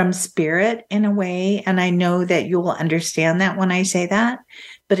from spirit in a way. And I know that you will understand that when I say that,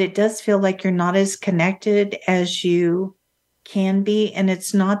 but it does feel like you're not as connected as you can be. And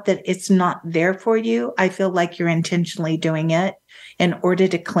it's not that it's not there for you. I feel like you're intentionally doing it in order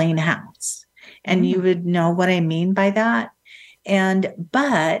to clean house. And you would know what I mean by that.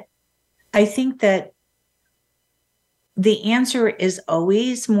 But I think that the answer is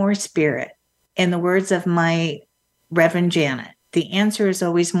always more spirit. In the words of my Reverend Janet, the answer is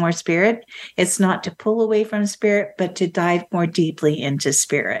always more spirit. It's not to pull away from spirit, but to dive more deeply into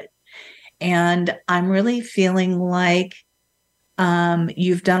spirit. And I'm really feeling like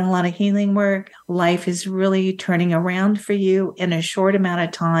you've done a lot of healing work. Life is really turning around for you in a short amount of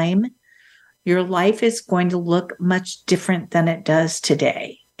time. Your life is going to look much different than it does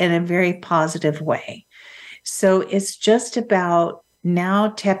today in a very positive way. So it's just about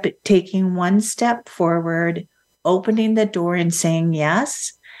now taking one step forward, opening the door and saying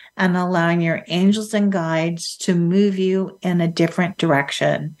yes, and allowing your angels and guides to move you in a different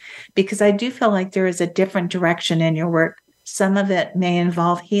direction. Because I do feel like there is a different direction in your work. Some of it may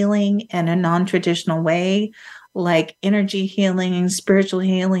involve healing in a non-traditional way, like energy healing, spiritual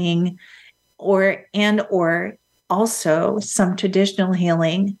healing, or also some traditional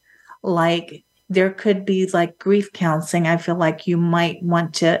healing, like there could be like grief counseling. I feel like you might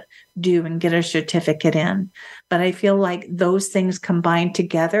want to do and get a certificate in. But I feel like those things combined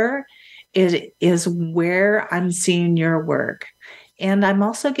together is where I'm seeing your work. And I'm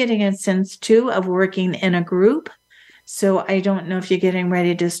also getting a sense too of working in a group. So I don't know if you're getting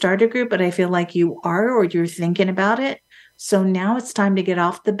ready to start a group, but I feel like you are, or you're thinking about it. So now it's time to get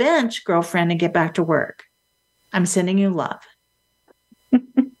off the bench, girlfriend, and get back to work. I'm sending you love.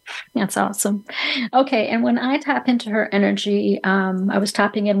 That's awesome. Okay. And when I tap into her energy, I was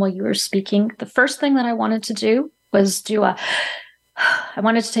tapping in while you were speaking. The first thing that I wanted to do was I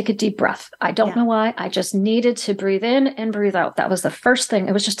wanted to take a deep breath. I don't know why. I just needed to breathe in and breathe out. That was the first thing.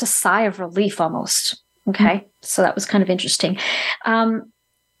 It was just a sigh of relief almost. Okay. So that was kind of interesting.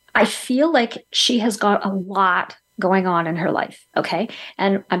 I feel like she has got a lot going on in her life. Okay.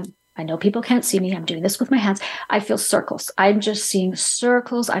 And I know people can't see me. I'm doing this with my hands. I feel circles. I'm just seeing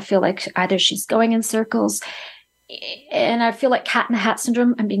circles. I feel like either she's going in circles, and I feel like cat in the hat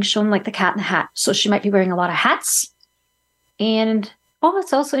syndrome. I'm being shown like the cat in the hat. So she might be wearing a lot of hats. And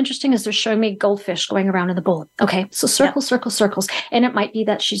what's also interesting is they're showing me goldfish going around in the bowl. Okay, so circles, circles, circles. And it might be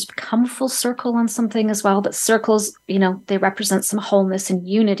that she's become full circle on something as well. But circles, they represent some wholeness and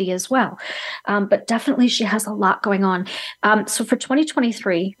unity as well. But definitely she has a lot going on. So for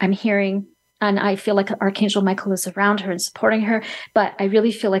 2023, I'm hearing, and I feel like Archangel Michael is around her and supporting her. But I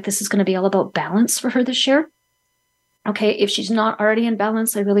really feel like this is going to be all about balance for her this year. Okay, if she's not already in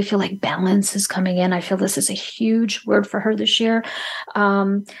balance, I really feel like balance is coming in. I feel this is a huge word for her this year.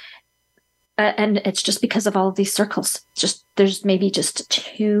 And it's just because of all of these circles. There's maybe just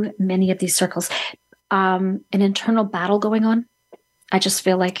too many of these circles. An internal battle going on. I just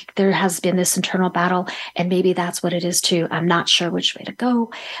feel like there has been this internal battle, and maybe that's what it is too. I'm not sure which way to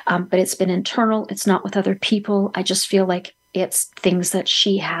go, but it's been internal. It's not with other people. I just feel like it's things that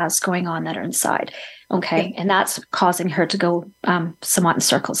she has going on that are inside. Okay. And that's causing her to go somewhat in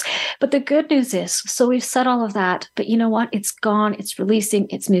circles. But the good news is, so we've said all of that, but you know what? It's gone. It's releasing.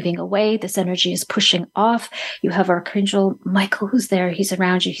 It's moving away. This energy is pushing off. You have Archangel Michael who's there. He's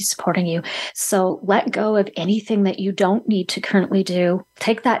around you. He's supporting you. So let go of anything that you don't need to currently do.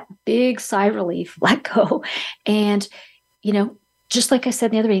 Take that big sigh of relief, let go. And, just like I said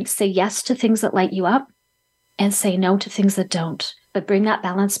in the other reading, say yes to things that light you up and say no to things that don't. But bring that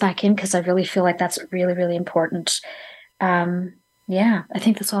balance back in, because I really feel like that's really, really important. I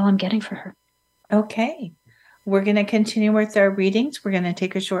think that's all I'm getting for her. Okay. We're going to continue with our readings. We're going to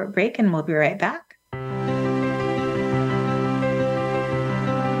take a short break and we'll be right back.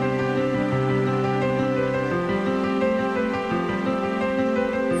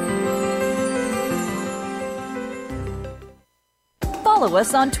 Follow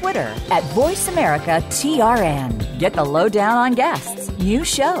us on Twitter at VoiceAmericaTRN. Get the lowdown on guests, new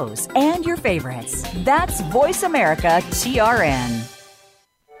shows, and your favorites. That's VoiceAmericaTRN.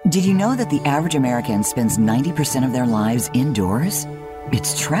 Did you know that the average American spends 90% of their lives indoors?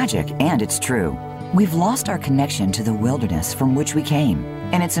 It's tragic, and it's true. We've lost our connection to the wilderness from which we came,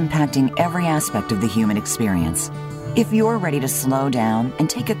 and it's impacting every aspect of the human experience. If you're ready to slow down and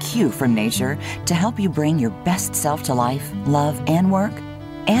take a cue from nature to help you bring your best self to life, love, and work,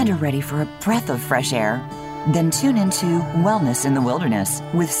 and are ready for a breath of fresh air, then tune into Wellness in the Wilderness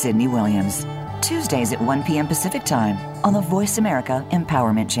with Sydney Williams, Tuesdays at 1 p.m. Pacific Time on the Voice America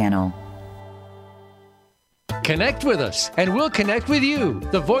Empowerment Channel. Connect with us, and we'll connect with you.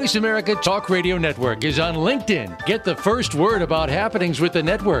 The Voice America Talk Radio Network is on LinkedIn. Get the first word about happenings with the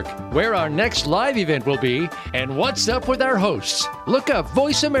network, where our next live event will be, and what's up with our hosts. Look up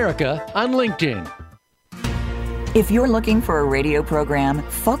Voice America on LinkedIn. If you're looking for a radio program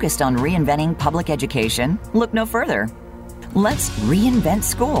focused on reinventing public education, look no further. Let's Reinvent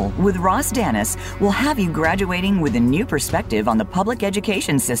School with Ross Danis will have you graduating with a new perspective on the public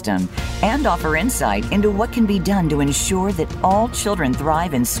education system and offer insight into what can be done to ensure that all children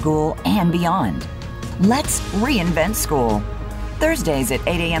thrive in school and beyond. Let's Reinvent School. Thursdays at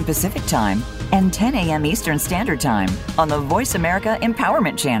 8 a.m. Pacific Time and 10 a.m. Eastern Standard Time on the Voice America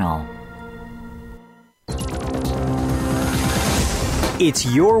Empowerment Channel. It's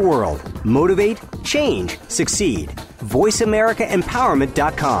your world. Motivate, change, succeed.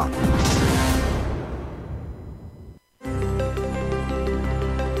 VoiceAmericaEmpowerment.com.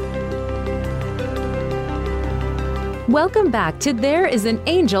 Welcome back to There is an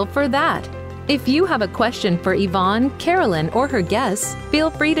Angel for That. If you have a question for Yvonne, Carolyn, or her guests,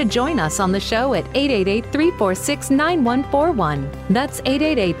 feel free to join us on the show at 888-346-9141. That's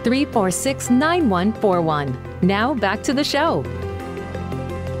 888-346-9141. Now back to the show.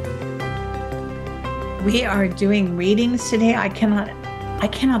 We are doing readings today. I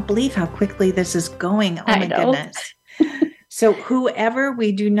cannot believe how quickly this is going. Oh my goodness. So whoever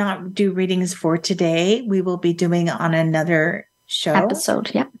we do not do readings for today, we will be doing on another show. Episode,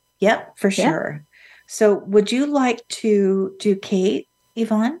 yeah. Yep, for sure. So would you like to do Kate,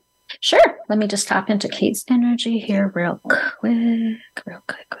 Yvonne? Sure. Let me just tap into Kate's energy here real quick.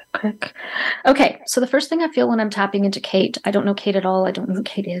 Okay. So the first thing I feel when I'm tapping into Kate, I don't know Kate at all. I don't know who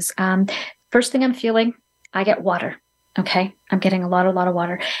Kate is. First thing I'm feeling, I get water. Okay. I'm getting a lot of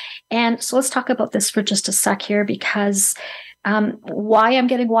water. And so let's talk about this for just a sec here, because why I'm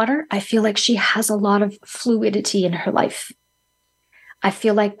getting water, I feel like she has a lot of fluidity in her life. I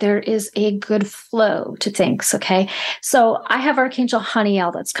feel like there is a good flow to things, okay? So I have Archangel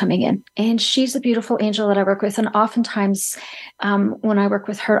Haniel that's coming in, and she's a beautiful angel that I work with. And oftentimes when I work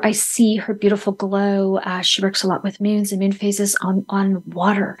with her, I see her beautiful glow. She works a lot with moons and moon phases on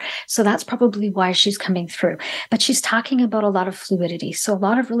water. So that's probably why she's coming through. But she's talking about a lot of fluidity. So a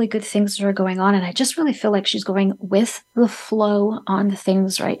lot of really good things are going on. And I just really feel like she's going with the flow on the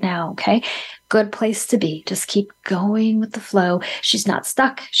things right now, okay? Good place to be. Just keep going with the flow. She's not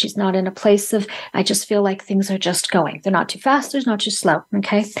stuck. She's not in a place of, I just feel like things are just going. They're not too fast. They're not too slow.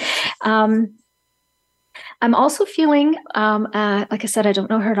 Okay. I'm also feeling, like I said, I don't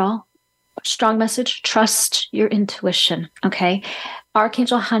know her at all. Strong message. Trust your intuition. Okay.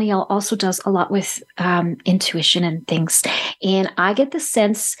 Archangel Haniel also does a lot with intuition and things. And I get the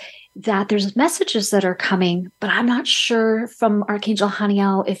sense that there's messages that are coming, but I'm not sure from Archangel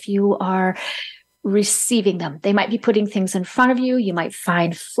Haniel if you are receiving them. They might be putting things in front of you. You might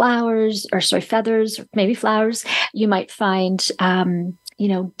find feathers, or maybe flowers. You might find,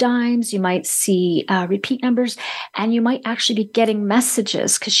 dimes. You might see repeat numbers, and you might actually be getting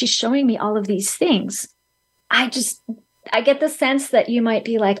messages, because she's showing me all of these things. I get the sense that you might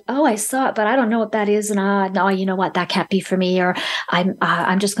be like, oh, I saw it, but I don't know what that is. And no, you know what? That can't be for me. Or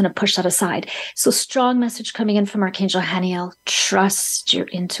I'm just going to push that aside. So strong message coming in from Archangel Haniel. Trust your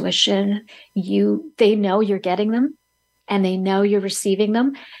intuition. They know you're getting them and they know you're receiving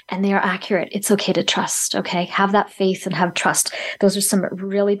them and they are accurate. It's okay to trust. Okay. Have that faith and have trust. Those are some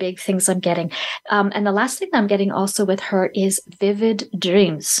really big things I'm getting. And the last thing I'm getting also with her is vivid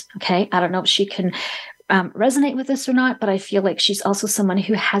dreams. Okay. I don't know if she can resonate with this or not, but I feel like she's also someone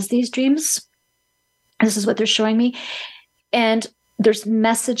who has these dreams. This is what they're showing me. And there's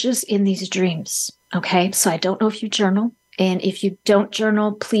messages in these dreams. Okay. So I don't know if you journal. And if you don't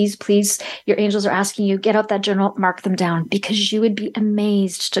journal, please, your angels are asking you, get out that journal, mark them down, because you would be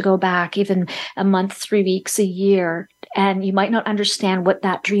amazed to go back even a month, 3 weeks, a year, and you might not understand what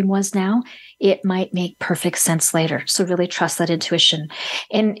that dream was now. It might make perfect sense later. So really trust that intuition.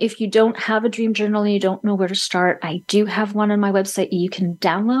 And if you don't have a dream journal and you don't know where to start, I do have one on my website you can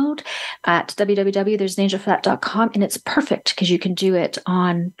download at www.there'sanangelforthat.com. And it's perfect because you can do it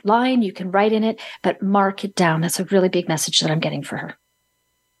online. You can write in it, but mark it down. That's a really big message that I'm getting for her.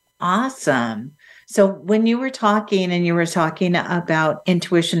 Awesome. So when you were talking about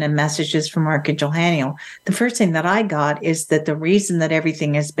intuition and messages from Archangel Haniel, the first thing that I got is that the reason that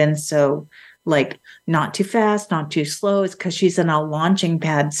everything has been so not too fast, not too slow, is because she's in a launching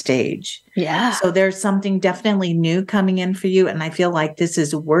pad stage. Yeah. So there's something definitely new coming in for you. And I feel like this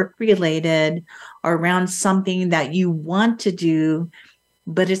is work related or around something that you want to do,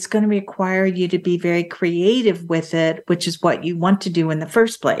 but it's going to require you to be very creative with it, which is what you want to do in the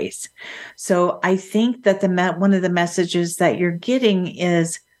first place. So I think that one of the messages that you're getting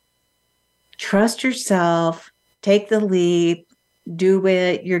is trust yourself, take the leap, do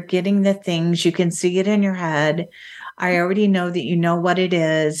it. You're getting the things. You can see it in your head. I already know that you know what it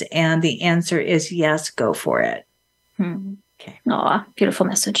is. And the answer is yes, go for it. Okay. Aw, beautiful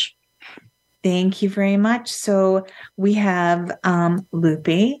message. Thank you very much. So we have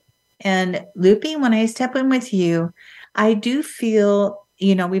Loopy. And Loopy, when I step in with you, I do feel,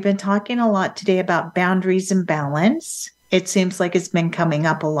 we've been talking a lot today about boundaries and balance. It seems like it's been coming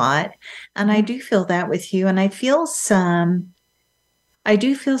up a lot. And I do feel that with you. And I feel some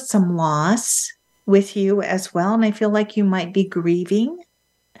loss with you as well. And I feel like you might be grieving.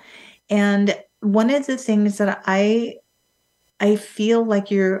 And one of the things that I feel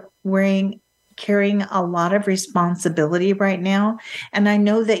like you're carrying a lot of responsibility right now. And I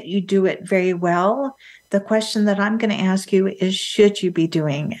know that you do it very well. The question that I'm going to ask you is, should you be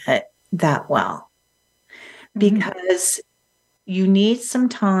doing it that well? Because you need some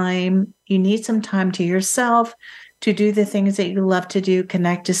time. You need some time to yourself to do the things that you love to do,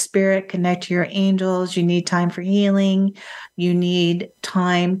 connect to spirit, connect to your angels. You need time for healing. You need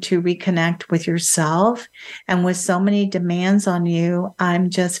time to reconnect with yourself. And with so many demands on you,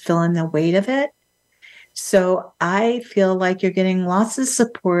 I'm just feeling the weight of it. So I feel like you're getting lots of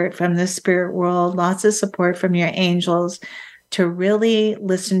support from the spirit world, lots of support from your angels to really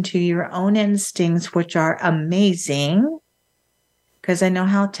listen to your own instincts, which are amazing, because I know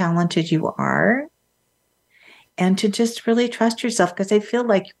how talented you are. And to just really trust yourself, because I feel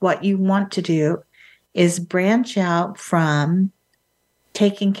like what you want to do is branch out from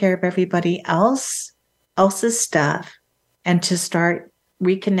taking care of everybody else's stuff and to start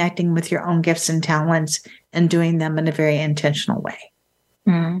reconnecting with your own gifts and talents and doing them in a very intentional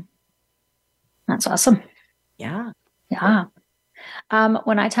way. That's awesome. Yeah. Yeah.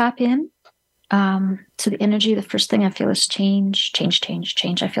 When I tap in to the energy, the first thing I feel is change.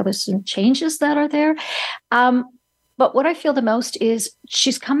 I feel there's some changes that are there. But what I feel the most is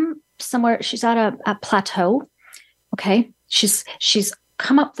she's come somewhere, she's at a plateau. Okay. She's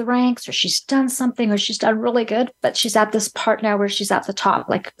come up the ranks, or she's done something, or she's done really good, but she's at this part now where she's at the top.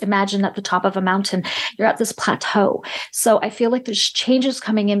 Like, imagine at the top of a mountain, you're at this plateau. So I feel like there's changes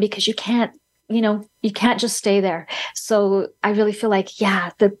coming in because you can't just stay there. So I really feel like,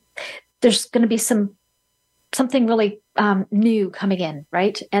 there's going to be something really new coming in,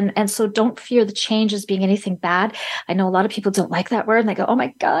 right? And so don't fear the change as being anything bad. I know a lot of people don't like that word, and they go, oh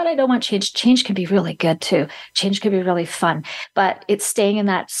my God, I don't want change. Change can be really good too. Change can be really fun, but it's staying in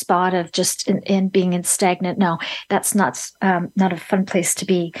that spot of just in being in stagnant. No, that's not a fun place to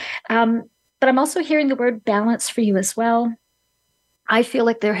be. But I'm also hearing the word balance for you as well. I feel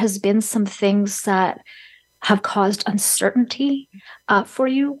like there has been some things that have caused uncertainty for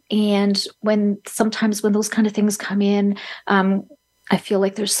you. And sometimes when those kind of things come in, I feel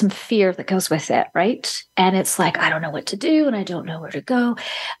like there's some fear that goes with it, right? And it's like, I don't know what to do and I don't know where to go.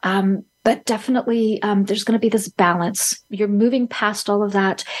 But definitely, there's going to be this balance. You're moving past all of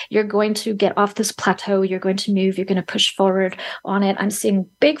that. You're going to get off this plateau. You're going to move. You're going to push forward on it. I'm seeing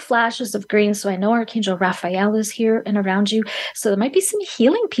big flashes of green. So I know Archangel Raphael is here and around you. So there might be some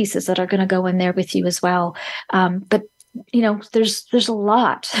healing pieces that are going to go in there with you as well. But, there's a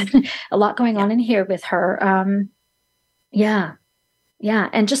lot, a lot going on in here with her. Yeah.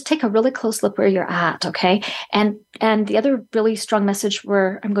 And just take a really close look where you're at. Okay. And the other really strong message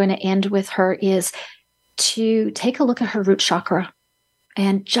where I'm going to end with her is to take a look at her root chakra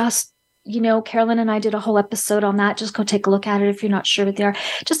and just, Carolyn and I did a whole episode on that. Just go take a look at it. If you're not sure what they are,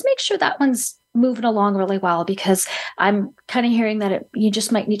 just make sure that one's moving along really well, because I'm kind of hearing that you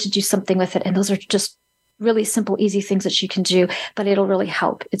just might need to do something with it. And those are just really simple, easy things that you can do, but it'll really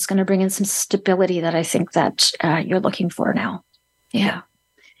help. It's going to bring in some stability that I think that you're looking for now. Yeah.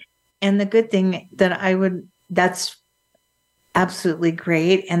 And the good thing that's absolutely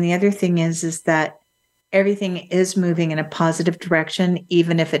great. And the other thing is that everything is moving in a positive direction,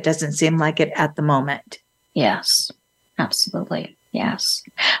 even if it doesn't seem like it at the moment. Yes, absolutely. Yes.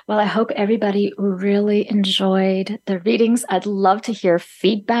 Well, I hope everybody really enjoyed the readings. I'd love to hear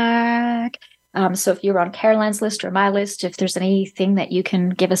feedback. So if you're on Caroline's list or my list, if there's anything that you can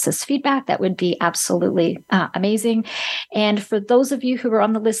give us as feedback, that would be absolutely amazing. And for those of you who are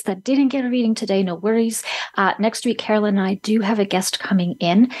on the list that didn't get a reading today, no worries. Next week, Carolyn and I do have a guest coming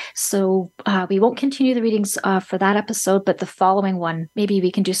in. So we won't continue the readings for that episode, but the following one, maybe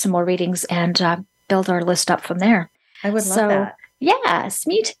we can do some more readings and build our list up from there. I would love that. Yes,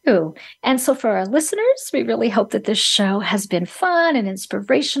 me too. And so for our listeners, we really hope that this show has been fun and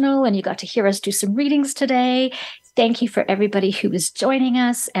inspirational, and you got to hear us do some readings today. Thank you for everybody who is joining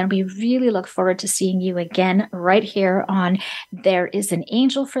us, and we really look forward to seeing you again right here on There Is an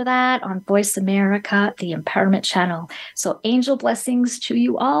Angel for That on Voice America, the Empowerment Channel. So angel blessings to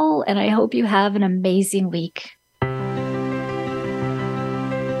you all, and I hope you have an amazing week.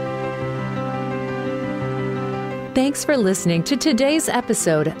 Thanks for listening to today's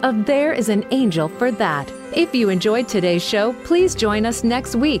episode of There Is an Angel for That. If you enjoyed today's show, please join us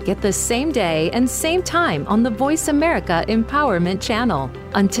next week at the same day and same time on the Voice America Empowerment Channel.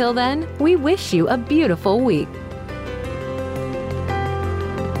 Until then, we wish you a beautiful week.